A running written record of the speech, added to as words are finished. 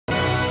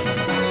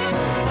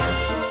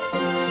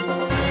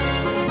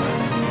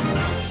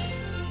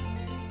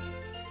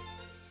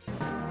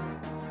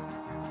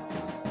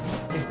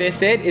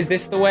this it? Is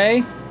this the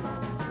way?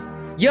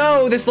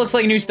 Yo, this looks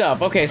like new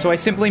stuff. Okay, so I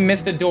simply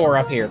missed a door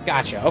up here.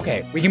 Gotcha.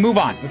 Okay, we can move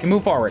on. We can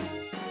move forward.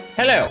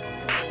 Hello,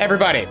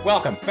 everybody.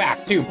 Welcome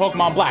back to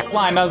Pokemon Black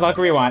Blind Nuzlocke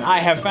Rewind. I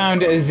have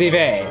found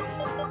Zive.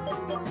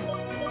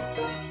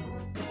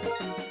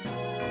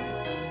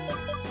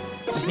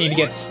 Just need to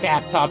get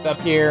stat topped up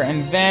here,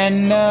 and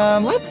then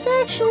let's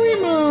actually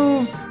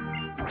move.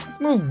 Let's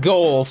move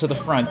Goal to the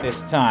front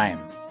this time.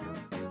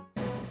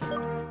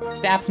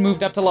 Staps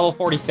moved up to level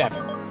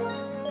 47.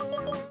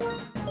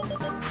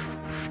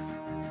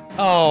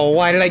 Oh,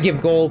 why did I give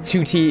Goal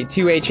two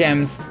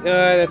HMs?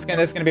 That's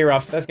gonna be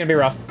rough. That's gonna be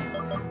rough.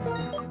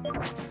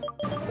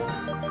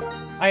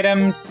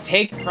 Item,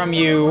 take from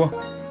you.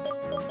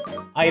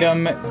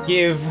 Item,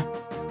 give.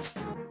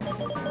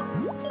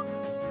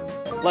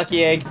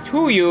 Lucky Egg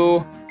to you.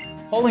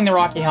 Holding the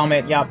Rocky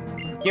Helmet, yep.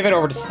 Give it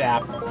over to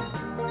Stap.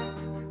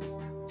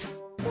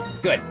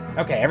 Good.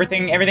 Okay,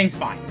 everything's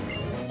fine.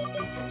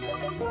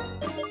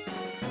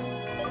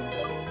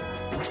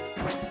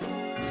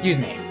 Excuse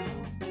me.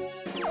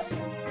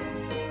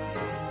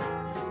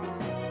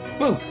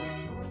 Boo!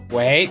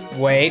 Wait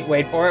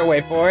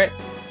for it.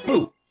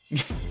 Boo!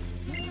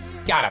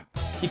 Got him.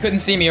 He couldn't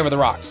see me over the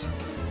rocks.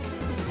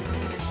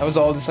 I was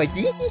all just like,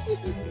 I'm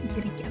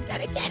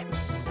gonna get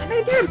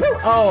him. Boo!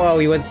 Oh,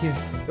 he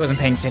wasn't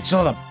paying attention.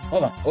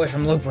 Hold on. Away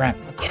from loop ramp.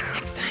 I'll get him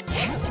next time.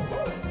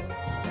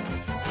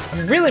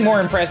 I'm really more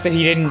impressed that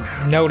he didn't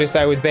notice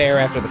I was there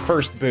after the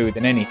first boo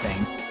than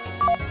anything.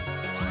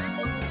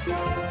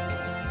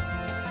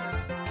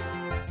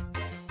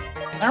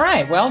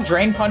 Alright, well,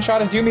 Drain Punch ought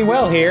to do me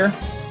well here.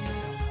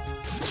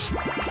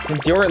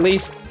 Since you're at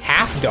least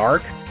half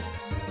dark.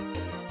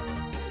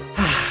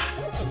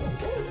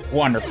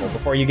 Wonderful,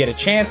 before you get a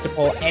chance to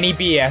pull any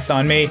BS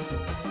on me.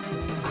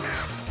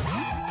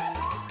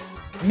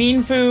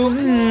 Mean Foo?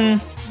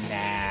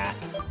 Nah.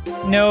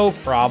 No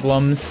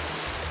problems.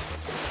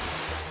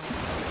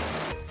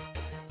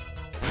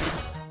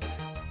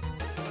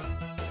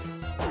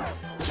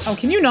 Oh,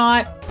 can you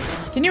not?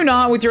 Can you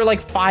not with your, like,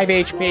 5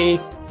 HP?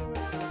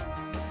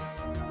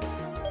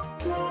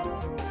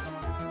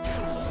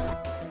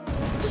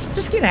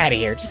 Just get out of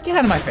here. Just get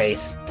out of my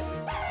face.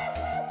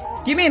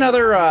 Give me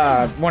another,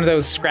 one of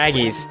those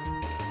Scraggies.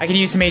 I could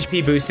use some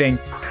HP boosting.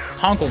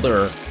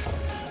 Conkeldurr.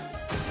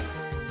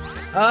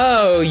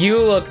 Oh, you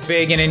look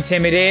big and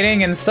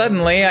intimidating, and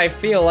suddenly I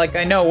feel like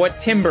I know what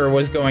Timber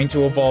was going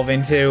to evolve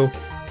into.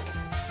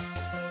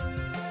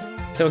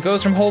 So it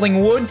goes from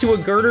holding wood to a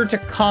girder to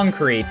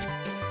concrete.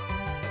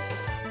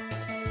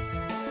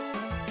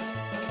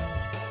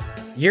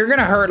 You're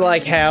gonna hurt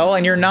like hell,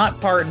 and you're not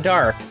part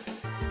dark.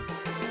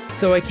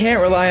 So I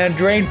can't rely on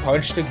Drain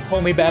Punch to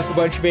pull me back a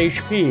bunch of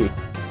HP.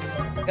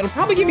 It'll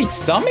probably give me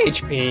some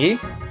HP.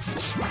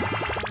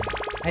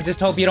 I just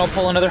hope you don't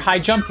pull another high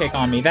jump kick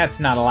on me. That's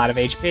not a lot of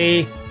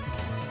HP.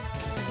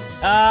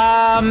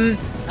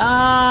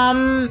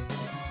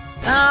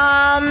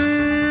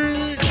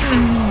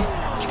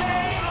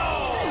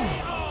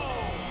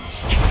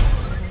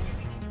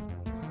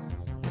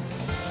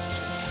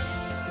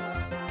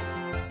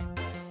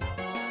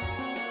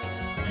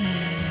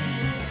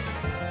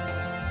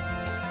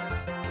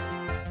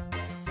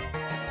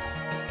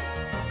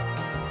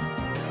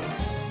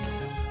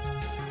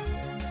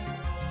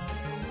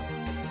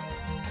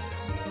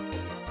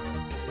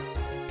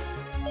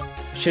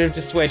 Should have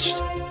just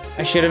switched.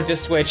 I should have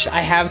just switched.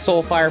 I have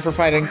Soul Fire for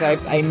fighting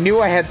types. I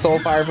knew I had Soul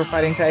Fire for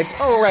fighting types.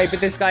 Oh, right,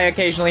 but this guy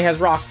occasionally has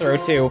Rock Throw,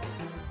 too.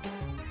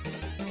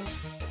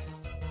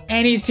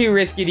 And he's too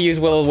risky to use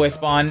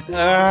Will-O-Wisp on.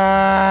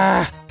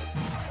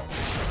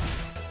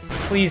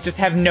 Please just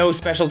have no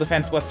special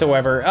defense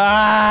whatsoever.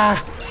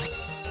 I'm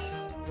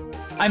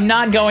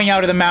not going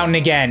out of the mountain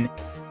again.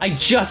 I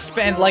just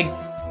spent, like,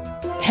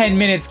 10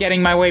 minutes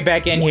getting my way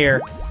back in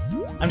here.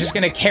 I'm just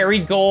gonna carry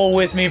Goal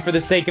with me for the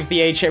sake of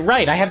the HM.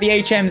 Right, I have the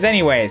HMs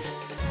anyways.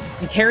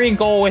 I'm carrying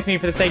Goal with me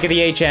for the sake of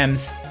the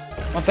HMs.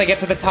 Once I get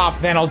to the top,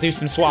 then I'll do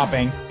some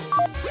swapping.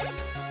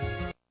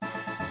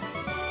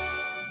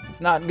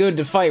 It's not good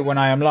to fight when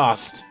I am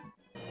lost.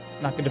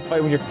 It's not good to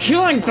fight when you're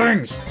killing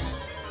things!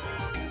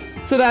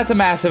 So that's a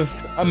massive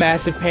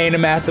pain, a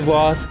massive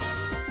loss.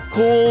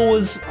 Goal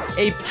was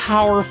a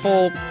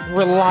powerful,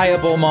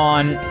 reliable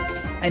Mon.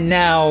 And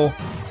now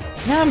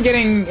I'm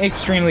getting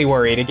extremely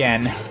worried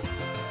again.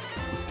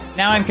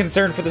 Now I'm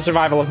concerned for the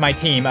survival of my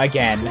team,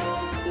 again.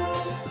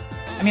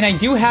 I mean, I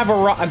do have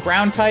a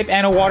ground type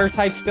and a water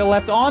type still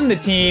left on the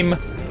team.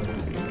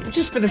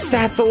 Just for the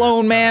stats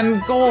alone,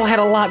 man, Goal had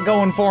a lot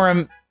going for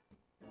him.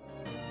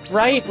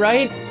 Right?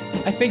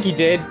 I think he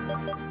did.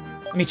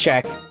 Let me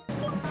check.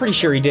 I'm pretty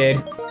sure he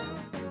did.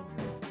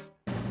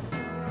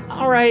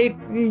 Alright,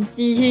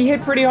 he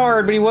hit pretty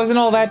hard, but he wasn't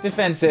all that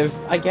defensive.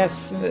 I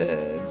guess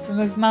it's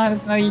not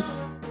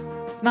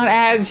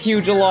as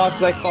huge a loss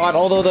as I thought,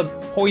 although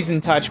the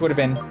Poison Touch would have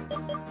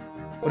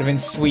been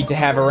sweet to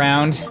have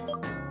around.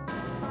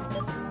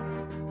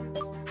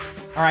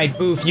 Alright,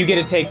 Boof, you get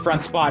to take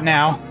front spot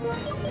now.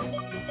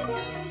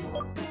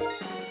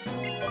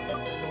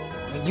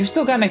 Wait, you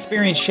still got an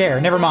experienced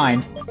share, never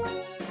mind.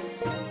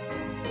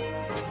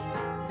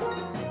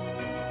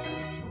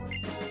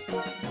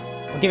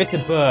 give it to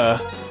Buh.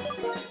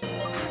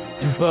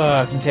 And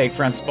Buh can take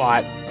front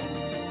spot.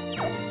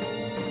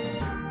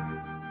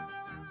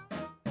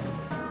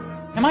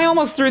 Am I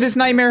almost through this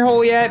nightmare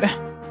hole yet?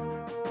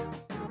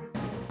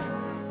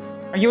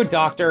 Are you a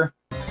doctor?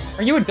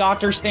 Are you a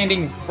doctor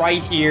standing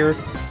right here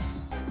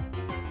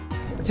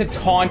to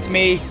taunt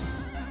me?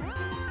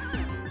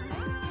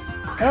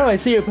 Oh, I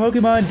see your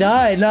Pokemon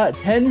died not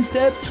 10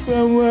 steps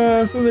from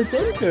a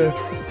center.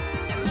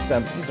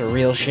 That's a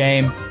real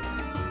shame.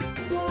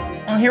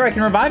 Oh, here, I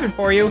can revive it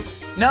for you.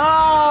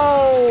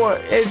 No!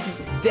 It's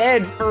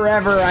dead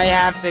forever. I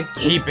have to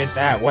keep it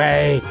that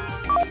way.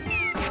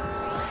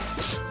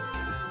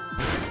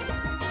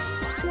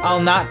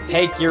 I'll not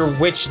take your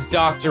witch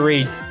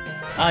doctory,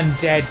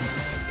 undead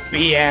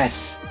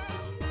BS.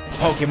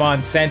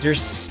 Pokemon Center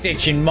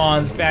stitching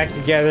Mons back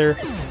together,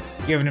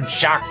 giving them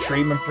shock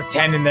treatment,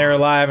 pretending they're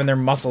alive and their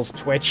muscles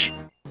twitch.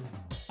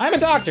 I'm a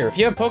doctor. If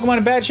you have Pokemon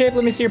in bad shape,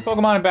 let me see your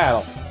Pokemon in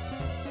battle.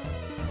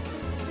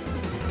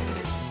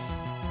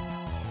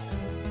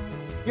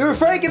 You're a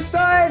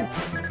Frankenstein!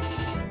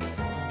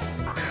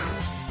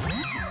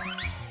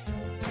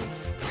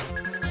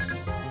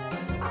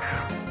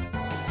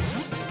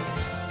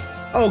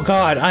 Oh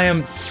god, I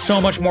am so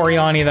much more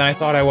yawny than I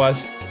thought I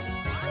was.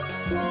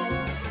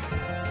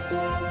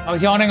 I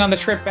was yawning on the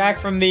trip back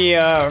from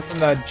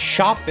the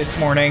shop this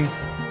morning,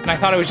 and I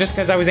thought it was just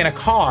because I was in a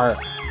car.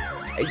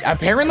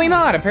 Apparently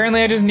not.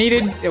 Apparently I just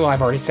needed... Well,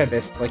 I've already said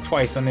this like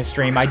twice on this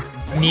stream. I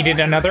needed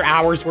another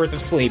hour's worth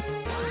of sleep.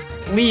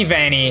 Leave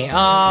Annie.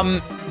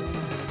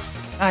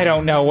 I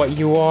don't know what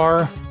you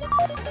are.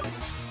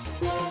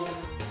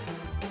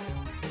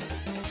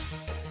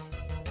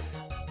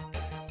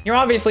 You're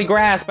obviously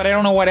grass, but I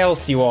don't know what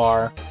else you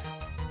are.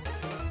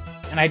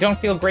 And I don't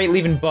feel great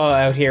leaving Buh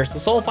out here, so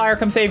Soulfire,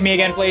 come save me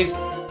again, please.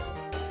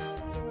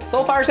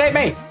 Soulfire, save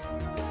me!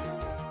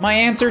 My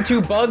answer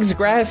to bugs,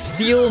 grass,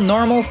 steel,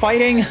 normal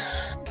fighting.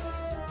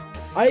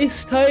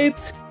 Ice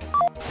types.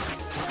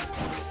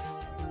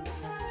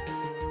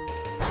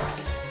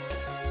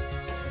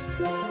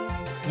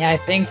 Yeah, I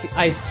think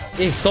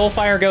if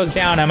Soulfire goes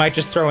down, I might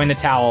just throw in the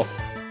towel.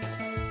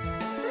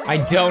 I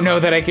don't know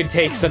that I could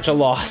take such a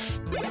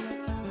loss.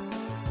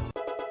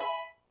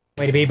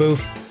 Way to be,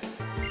 Boof.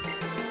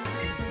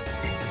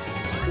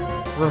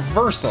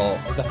 Reversal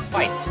is a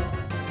fight.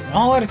 An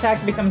all-out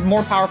attack becomes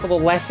more powerful the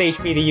less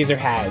HP the user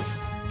has.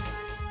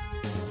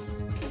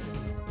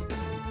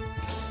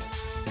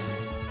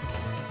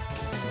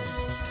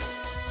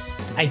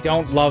 I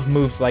don't love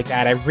moves like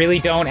that. I really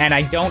don't, and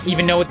I don't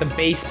even know what the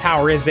base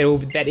power is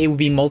that it would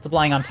be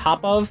multiplying on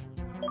top of.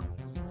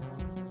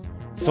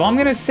 So I'm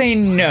gonna say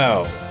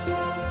no.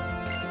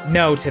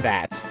 No to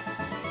that.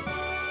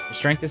 Your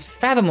strength is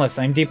fathomless.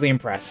 I'm deeply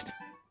impressed.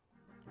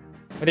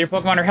 Whether your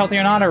Pokemon are healthy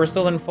or not, we're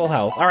still in full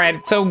health. All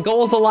right, so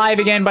Goal's alive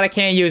again, but I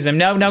can't use him.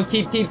 No,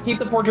 keep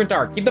the portrait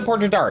dark. Keep the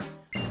portrait dark.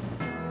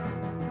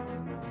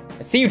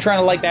 I see you trying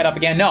to light that up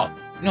again. No,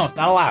 it's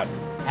not allowed.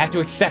 I have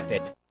to accept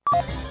it.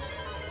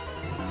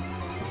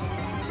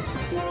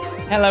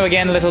 Hello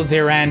again, little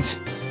Durant.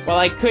 While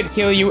I could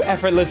kill you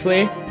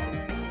effortlessly,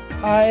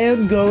 I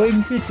am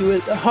going to do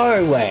it the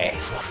hard way.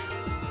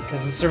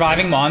 Because the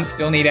surviving Mons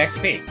still need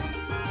XP.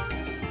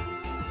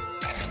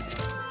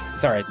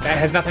 Sorry, that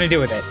has nothing to do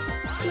with it.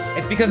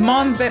 It's because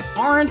Mons that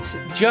aren't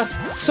just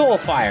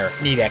Soulfire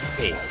need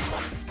XP.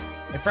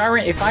 If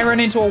I run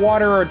into a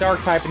Water or a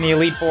Dark type in the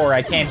Elite Four,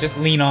 I can't just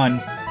lean on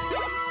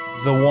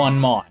the one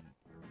Mon.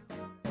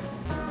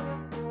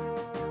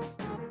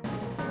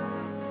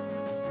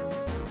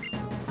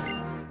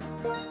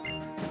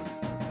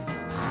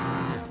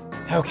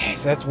 Okay,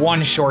 so that's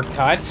one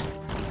shortcut.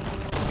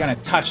 Gonna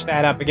touch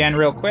that up again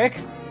real quick.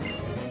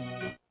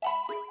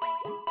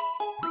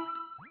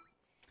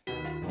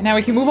 And now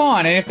we can move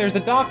on, and if there's a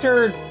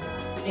doctor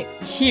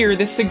here,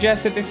 this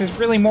suggests that this is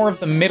really more of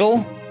the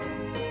middle.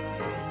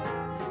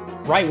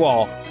 Right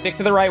wall. Stick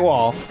to the right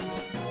wall.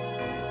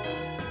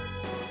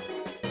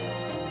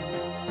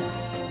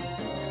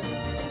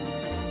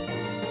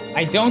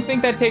 I don't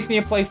think that takes me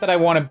a place that I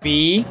want to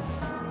be.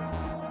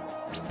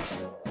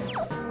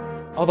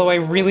 Although I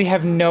really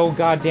have no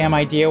goddamn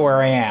idea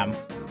where I am.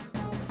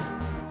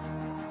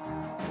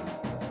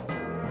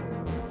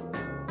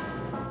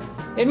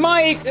 It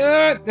might,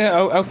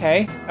 oh,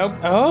 okay.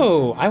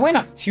 Oh, I went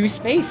up 2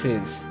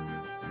 spaces.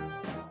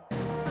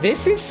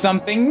 This is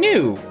something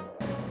new.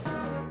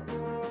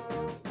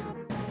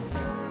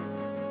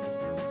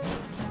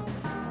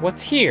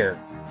 What's here?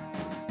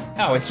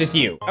 Oh, it's just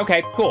you.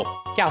 Okay, cool.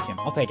 Calcium,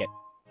 I'll take it.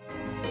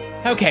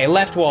 Okay,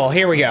 left wall,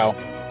 here we go.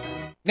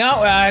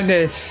 No, I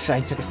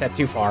took a step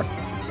too far.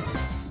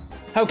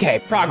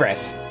 Okay,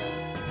 progress.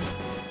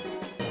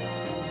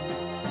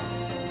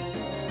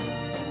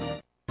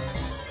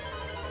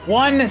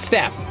 One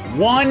step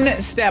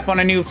on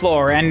a new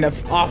floor, and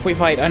off we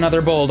fight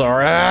another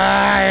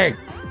Boldor.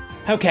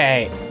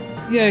 Okay,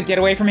 yeah, get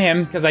away from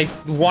him, because I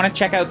want to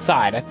check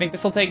outside. I think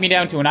this will take me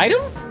down to an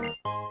item?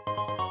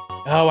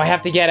 Oh, I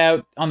have to get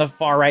out on the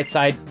far right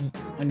side.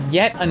 And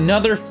yet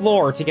another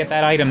floor to get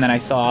that item that I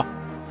saw.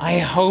 I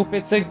hope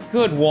it's a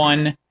good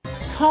one.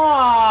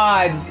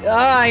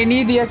 I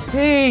need the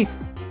XP.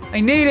 I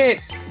need it.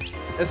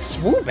 A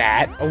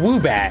swoobat? A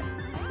woobat.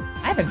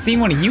 I haven't seen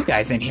one of you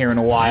guys in here in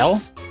a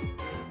while.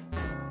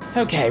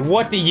 Okay,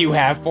 what do you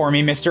have for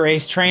me, Mr.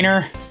 Ace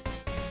Trainer?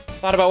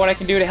 Thought about what I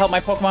can do to help my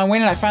Pokemon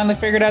win, and I finally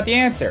figured out the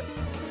answer.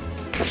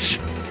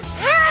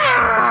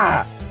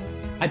 Ah!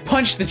 I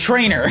punched the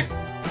trainer.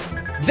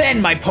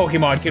 Then my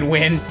Pokemon can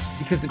win,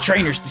 because the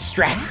trainer's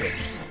distracted.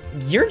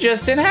 You're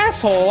just an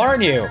asshole,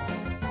 aren't you?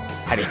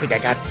 How do you think I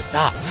got to the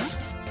top?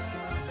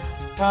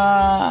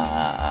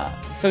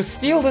 So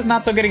Steel is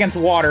not so good against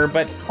water,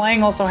 but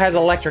Clang also has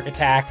electric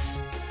attacks.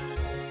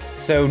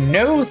 So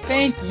no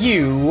thank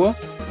you.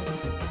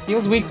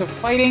 Steel's weak to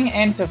fighting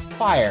and to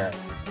fire.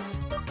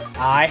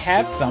 I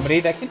have somebody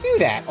that can do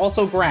that.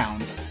 Also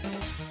ground.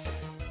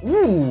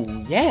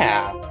 Ooh,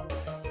 yeah.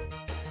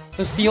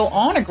 So Steel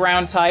on a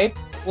ground type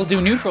will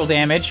do neutral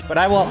damage, but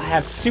I will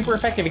have super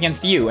effective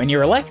against you, and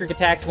your electric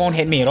attacks won't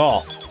hit me at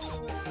all.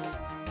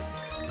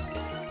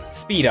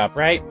 Speed up,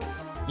 right?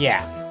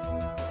 Yeah.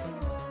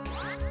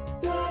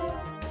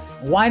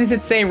 Why does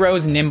it say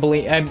Rose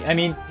nimbly? I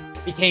mean,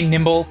 became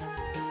nimble?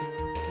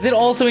 Is it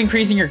also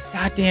increasing your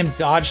goddamn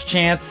dodge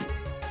chance?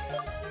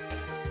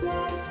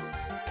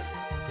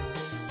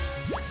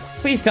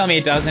 Please tell me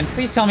it doesn't.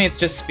 Please tell me it's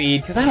just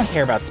speed, because I don't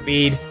care about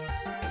speed.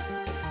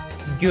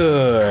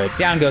 Good.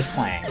 Down goes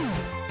Clang.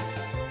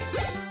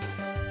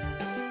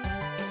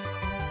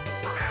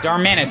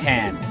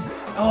 Darmanitan.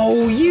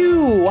 Oh,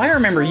 you! I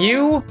remember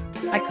you!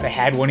 I could have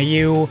had one of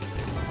you.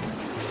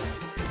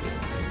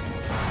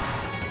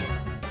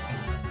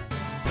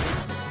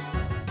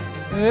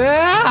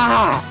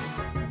 Ah!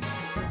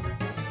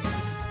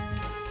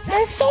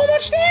 That is so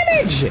much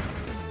damage!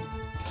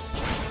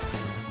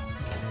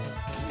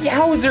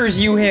 Yowzers,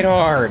 you hit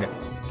hard!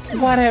 I'm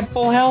glad I had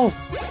full health.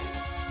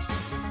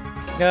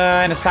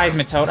 And a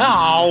Seismitoad.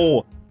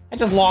 Oh! I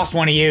just lost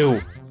one of you.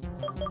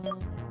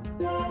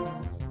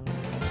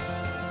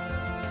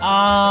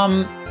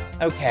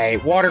 Okay,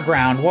 water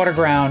ground.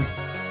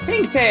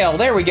 Pinktail,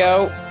 there we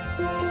go.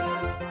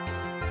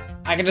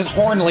 I can just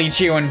horn leech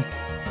you and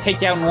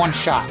take you out in one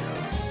shot.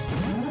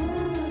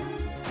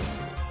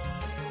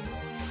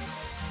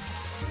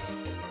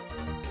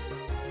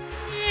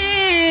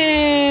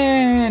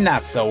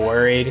 Not so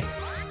worried.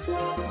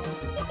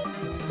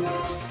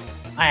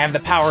 I have the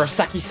power of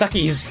Sucky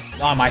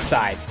Suckies on my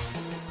side.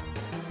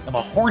 Of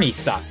a Horny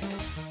Succ.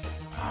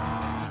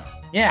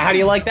 Yeah, how do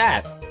you like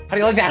that? How do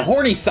you like that?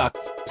 Horny Succ?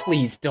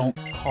 Please don't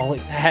call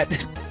it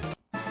that.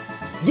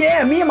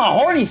 Yeah, me and my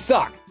Horny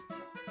Succ!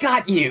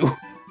 Got you!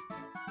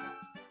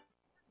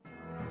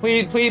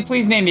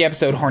 Please name the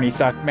episode Horny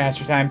Succ,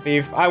 Master Time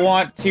Thief. I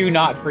want to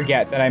not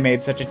forget that I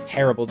made such a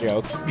terrible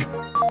joke.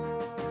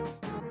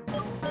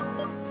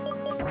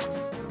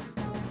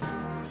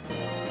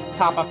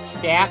 Top up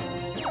Scat.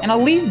 And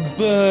I'll leave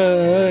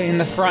in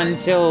the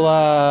front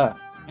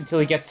until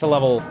he gets to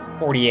level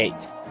 48.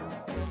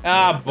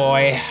 Ah,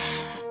 boy.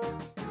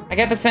 I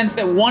get the sense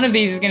that one of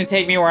these is going to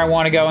take me where I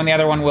want to go, and the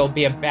other one will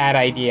be a bad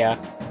idea.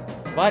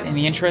 But in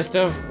the interest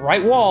of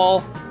right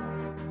wall...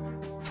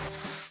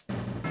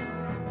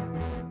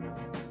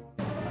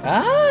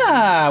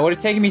 Ah, would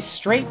have taken me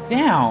straight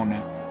down.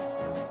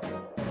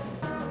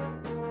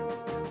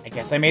 I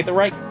guess I made the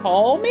right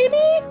call, maybe?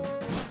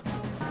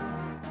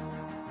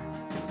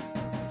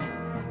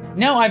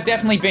 No, I've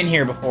definitely been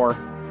here before.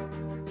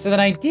 So then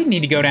I did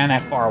need to go down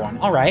that far one.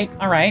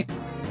 Alright.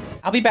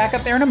 I'll be back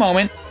up there in a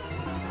moment.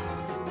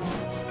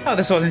 Oh,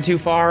 this wasn't too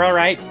far,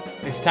 alright.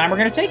 This time we're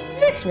gonna take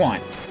this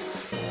one.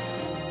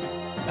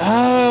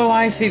 Oh,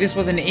 I see, this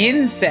was an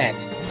inset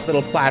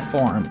little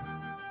platform.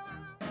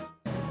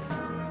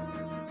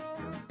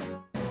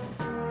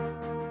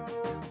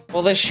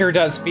 Well, this sure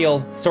does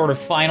feel sort of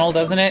final,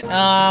 doesn't it?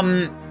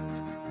 Alright,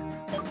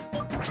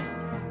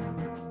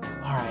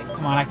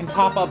 come on, I can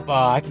top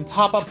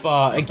up,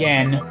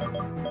 again.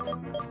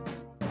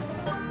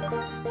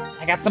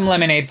 I got some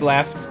lemonades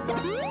left.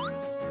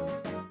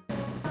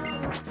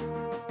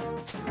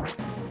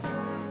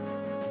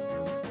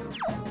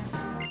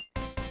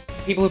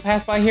 People who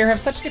pass by here have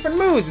such different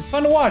moods. It's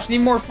fun to watch, and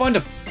even more fun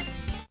to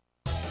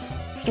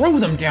throw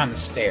them down the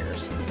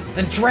stairs.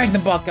 Then drag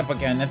them back up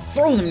again, then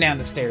throw them down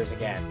the stairs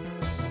again.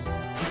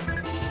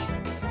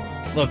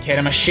 Look, kid,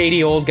 I'm a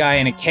shady old guy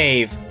in a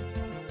cave.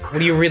 What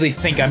do you really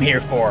think I'm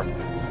here for?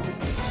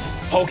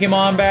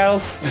 Pokemon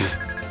battles?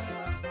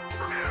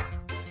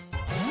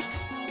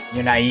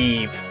 You're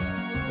naive.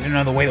 You don't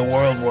know the way the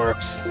world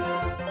works.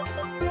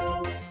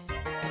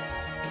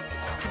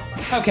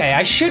 Okay,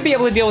 I should be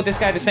able to deal with this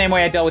guy the same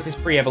way I dealt with his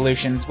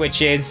pre-evolutions,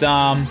 which is,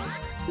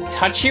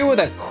 touch you with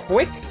a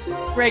quick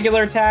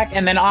regular attack,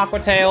 and then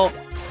Aqua Tail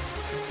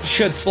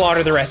should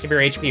slaughter the rest of your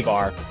HP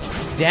bar.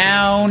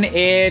 Down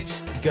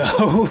it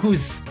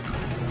goes.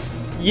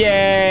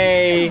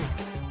 Yay!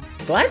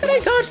 Glad that I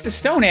dodged the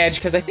Stone Edge,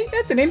 because I think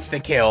that's an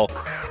insta-kill.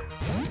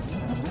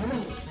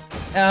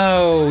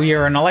 Oh,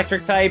 you're an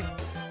electric type?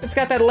 It's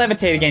got that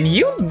levitate again.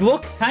 You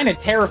look kind of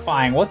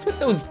terrifying. What's with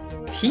those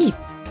teeth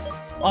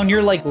on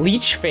your, like,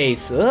 leech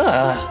face?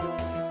 Ugh.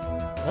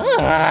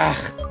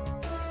 Ugh.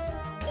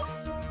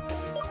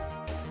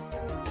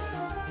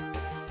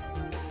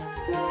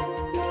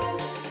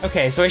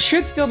 Okay, so I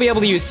should still be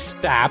able to use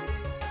Stap,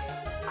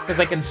 because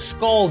I can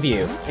scald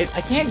you.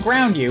 I can't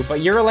ground you,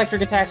 but your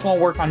electric attacks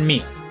won't work on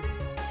me.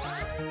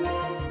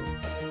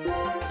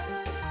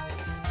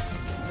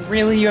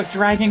 Really? You have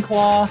Dragon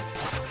Claw?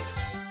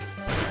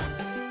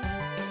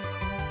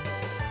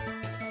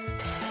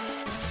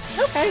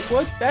 Okay,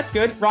 well, that's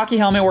good. Rocky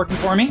Helmet working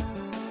for me.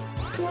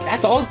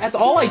 That's all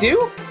I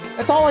do?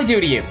 That's all I do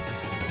to you.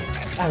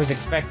 I was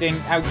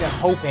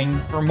hoping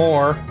for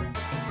more.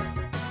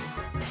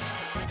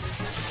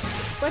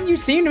 But you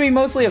seem to be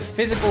mostly a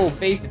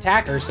physical-based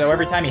attacker, so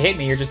every time you hit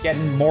me, you're just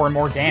getting more and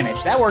more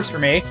damage. That works for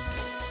me.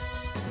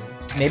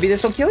 Maybe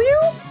this will kill you?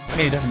 I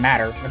mean, it doesn't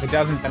matter. If it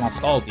doesn't, then I'll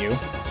scald you.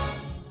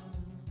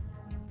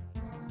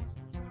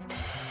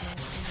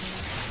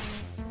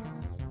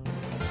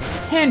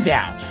 Hand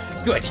down.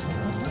 Good.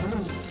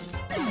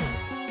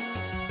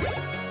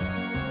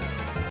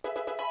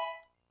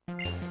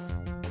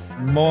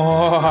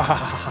 More.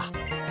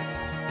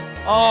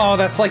 Oh,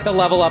 that's like the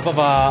level up of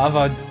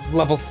a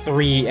level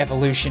 3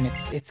 evolution.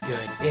 It's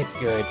good. It's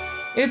good.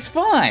 It's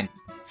fun.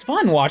 It's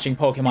fun watching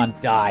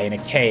Pokemon die in a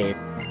cave.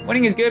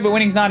 Winning is good, but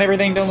winning's not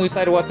everything. Don't lose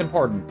sight of what's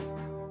important.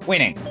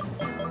 Winning.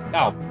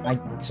 Oh, I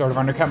sort of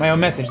undercut my own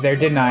message there,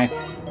 didn't I?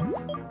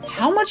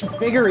 How much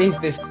bigger is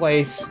this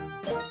place?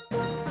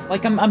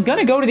 Like, I'm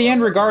gonna go to the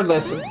end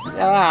regardless.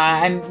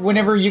 And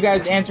whenever you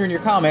guys answer in your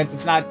comments,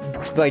 it's not,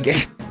 like,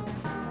 it's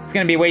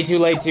gonna be way too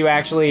late to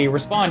actually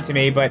respond to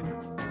me, but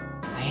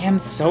I am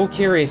so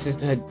curious as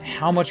to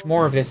how much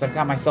more of this I've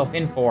got myself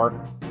in for.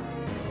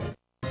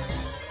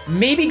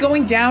 Maybe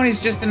going down is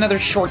just another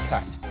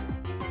shortcut.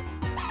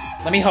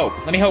 Let me hope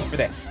for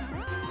this.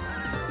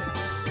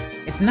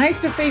 It's nice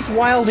to face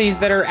wildies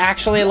that are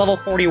actually at level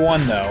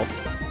 41, though.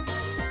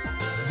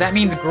 That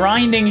means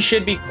grinding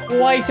should be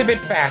quite a bit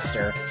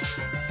faster.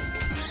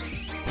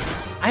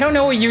 I don't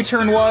know what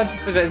U-turn was.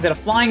 Is it a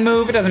flying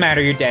move? It doesn't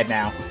matter, you're dead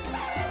now.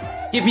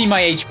 Give me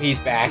my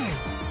HPs back.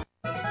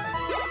 So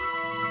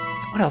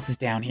what else is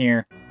down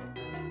here?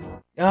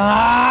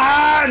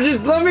 Ah!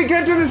 Just let me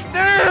get to the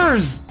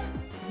stairs!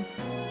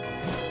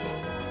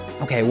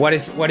 Okay, what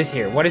is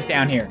here? What is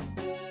down here?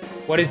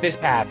 What is this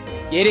path?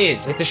 It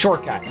is. It's a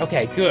shortcut.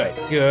 Okay, good,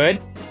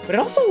 good. But it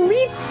also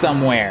leads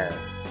somewhere.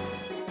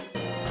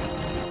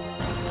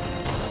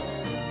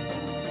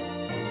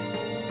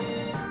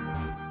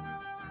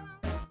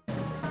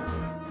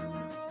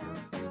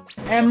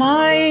 Am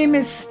I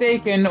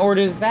mistaken, or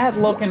does that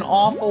look an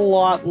awful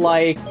lot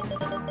like...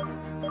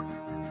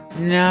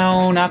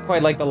 No, not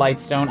quite like the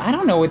Lightstone. I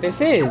don't know what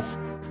this is.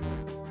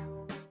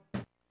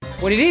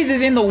 What it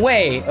is in the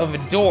way of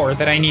a door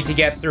that I need to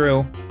get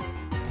through,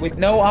 with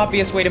no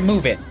obvious way to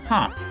move it.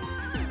 Huh.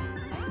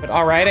 But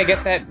alright, I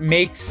guess that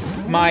makes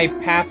my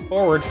path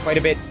forward quite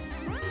a bit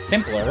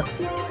simpler.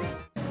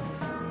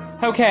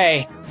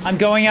 Okay, I'm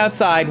going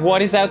outside.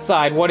 What is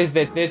outside? What is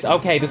this?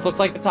 Okay, this looks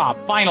like the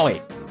top.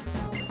 Finally!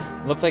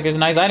 Looks like there's a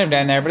nice item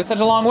down there, but it's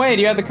such a long way.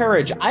 Do you have the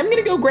courage? I'm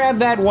gonna go grab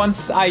that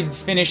once I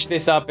finish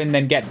this up and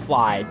then get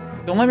fly.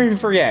 Don't let me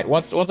forget.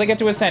 Once I get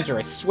to a center,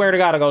 I swear to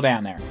God I'll go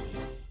down there.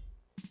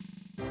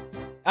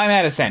 I'm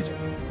at a center.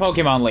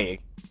 Pokemon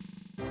League.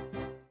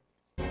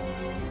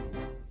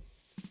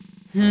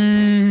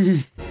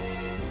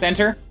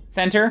 Center?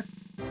 Center?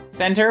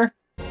 Center?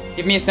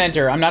 Give me a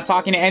center. I'm not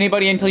talking to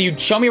anybody until you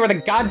show me where the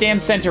goddamn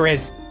center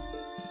is.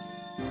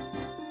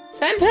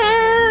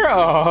 Center!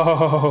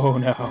 Oh,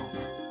 no.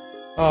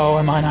 Oh,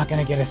 am I not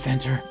gonna get a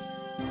center?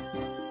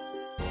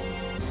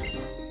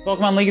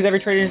 Pokemon League is every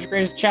trader's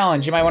greatest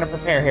challenge. You might want to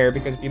prepare here,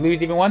 because if you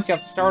lose even once, you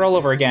have to start all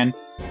over again.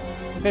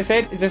 Is this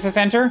it? Is this a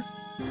center?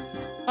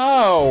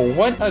 Oh,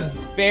 what a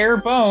bare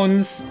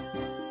bones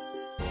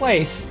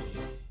place.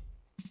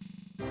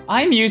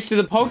 I'm used to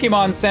the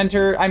Pokemon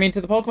Center, to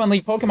the Pokemon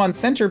League Pokemon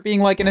Center being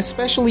like an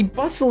especially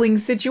bustling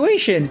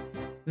situation.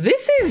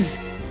 This is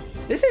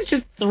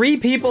just 3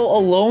 people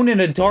alone in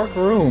a dark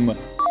room.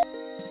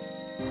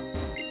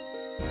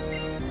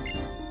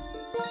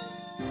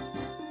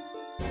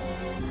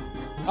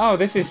 Oh,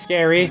 this is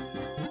scary.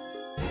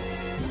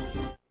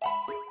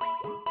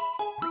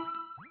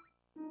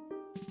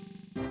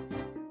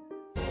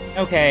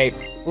 Okay,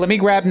 let me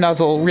grab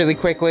Nuzzle really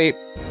quickly.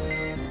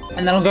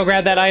 And then I'll go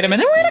grab that item, and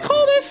then we're gonna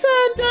call this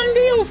a done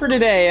deal for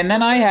today. And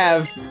then I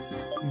have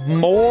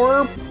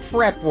more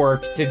prep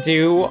work to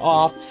do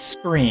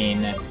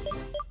off-screen.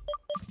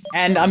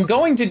 And I'm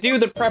going to do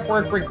the prep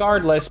work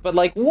regardless, but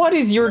like, what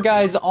is your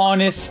guys'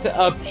 honest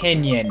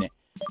opinion?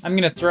 I'm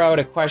gonna throw out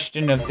a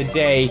question of the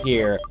day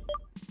here.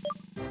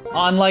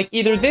 On, like,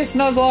 either this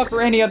Nuzlocke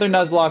or any other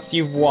Nuzlockes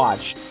you've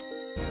watched.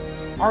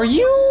 Are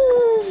you,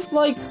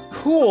 like,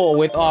 cool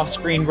with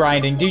off-screen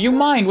grinding? Do you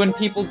mind when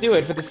people do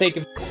it for the sake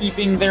of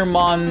keeping their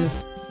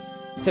mons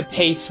to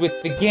pace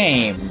with the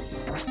game?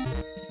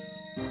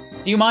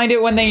 Do you mind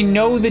it when they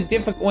know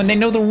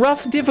the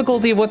rough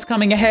difficulty of what's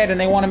coming ahead and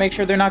they want to make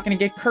sure they're not going to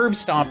get curb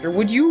stomped? Or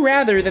would you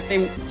rather that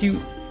they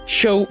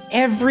show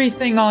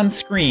everything on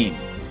screen?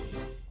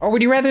 Or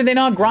would you rather they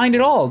not grind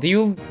at all? Do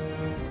you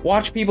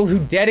watch people who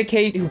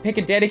pick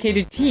a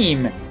dedicated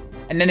team,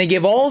 and then they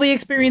give all the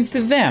experience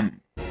to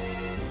them?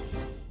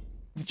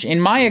 Which,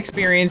 in my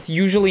experience,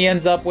 usually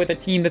ends up with a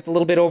team that's a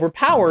little bit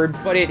overpowered,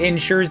 but it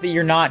ensures that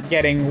you're not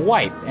getting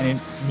wiped, and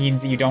it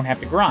means that you don't have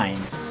to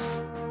grind.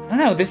 I don't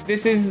know,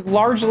 this is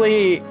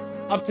largely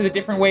up to the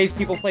different ways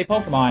people play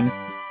Pokemon,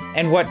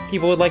 and what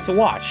people would like to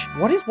watch.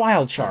 What is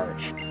Wild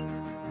Charge?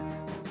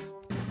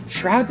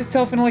 Shrouds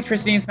itself in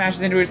electricity and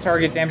smashes into its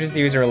target, damages the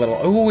user a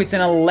little. Ooh, it's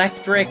an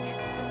electric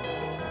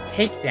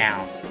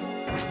takedown.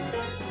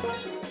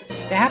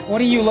 Stat, what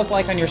do you look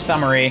like on your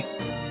summary?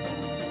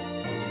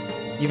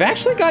 You've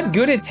actually got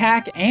good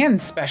attack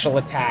and special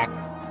attack.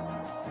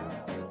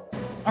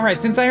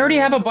 Alright, since I already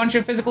have a bunch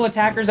of physical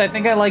attackers, I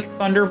think I like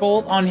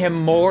Thunderbolt on him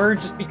more,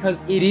 just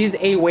because it is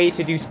a way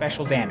to do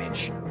special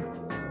damage.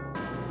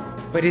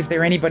 But is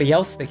there anybody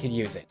else that could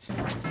use it?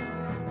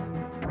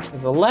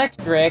 Because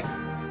Electric...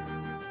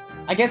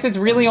 I guess it's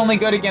really only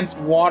good against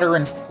water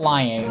and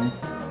flying.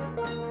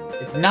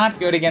 It's not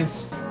good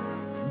against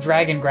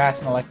Dragon,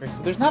 Grass, and Electric,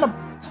 so there's not a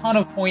ton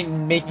of point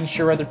in making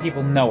sure other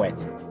people know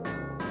it.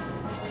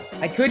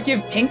 I could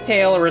give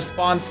Pinktail a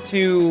response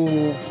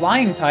to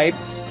flying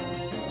types.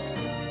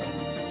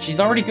 She's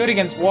already good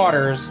against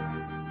waters.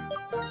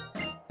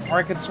 Or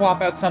I could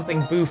swap out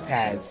something Boof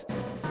has.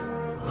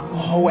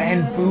 Oh,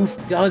 and Boof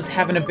does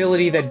have an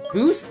ability that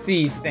boosts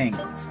these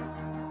things.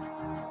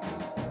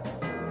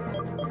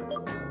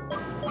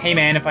 Hey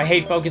man, if I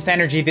hate Focus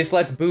Energy, this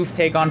lets Boof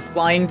take on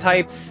flying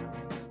types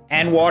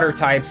and water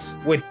types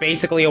with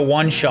basically a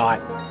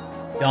one-shot.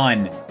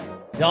 Done.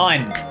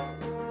 Done.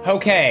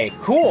 Okay,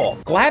 cool.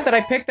 Glad that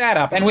I picked that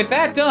up. And with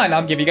that done,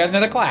 I'll give you guys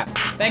another clap.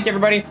 Thank you,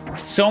 everybody,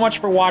 so much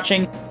for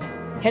watching.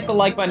 Hit the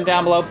like button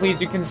down below. Please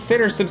do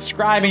consider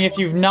subscribing if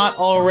you've not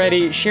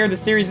already. Share the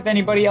series with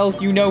anybody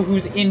else you know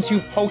who's into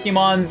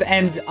Pokemons.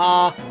 And,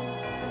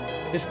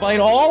 despite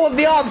all of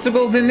the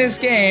obstacles in this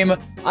game,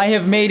 I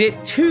have made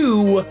it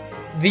to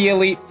the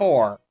Elite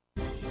Four.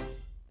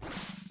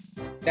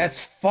 That's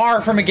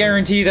far from a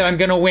guarantee that I'm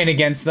gonna win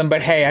against them,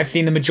 but hey, I've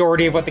seen the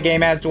majority of what the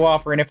game has to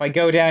offer, and if I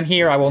go down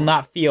here, I will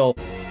not feel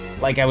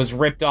like I was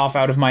ripped off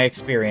out of my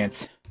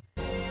experience.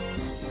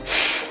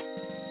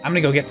 I'm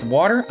gonna go get some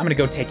water, I'm gonna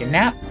go take a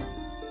nap,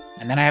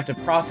 and then I have to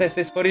process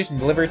this footage and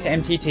deliver it to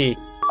MTT.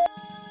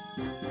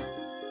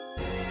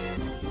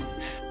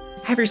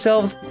 Have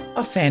yourselves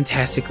a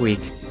fantastic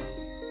week.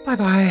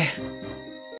 Bye-bye.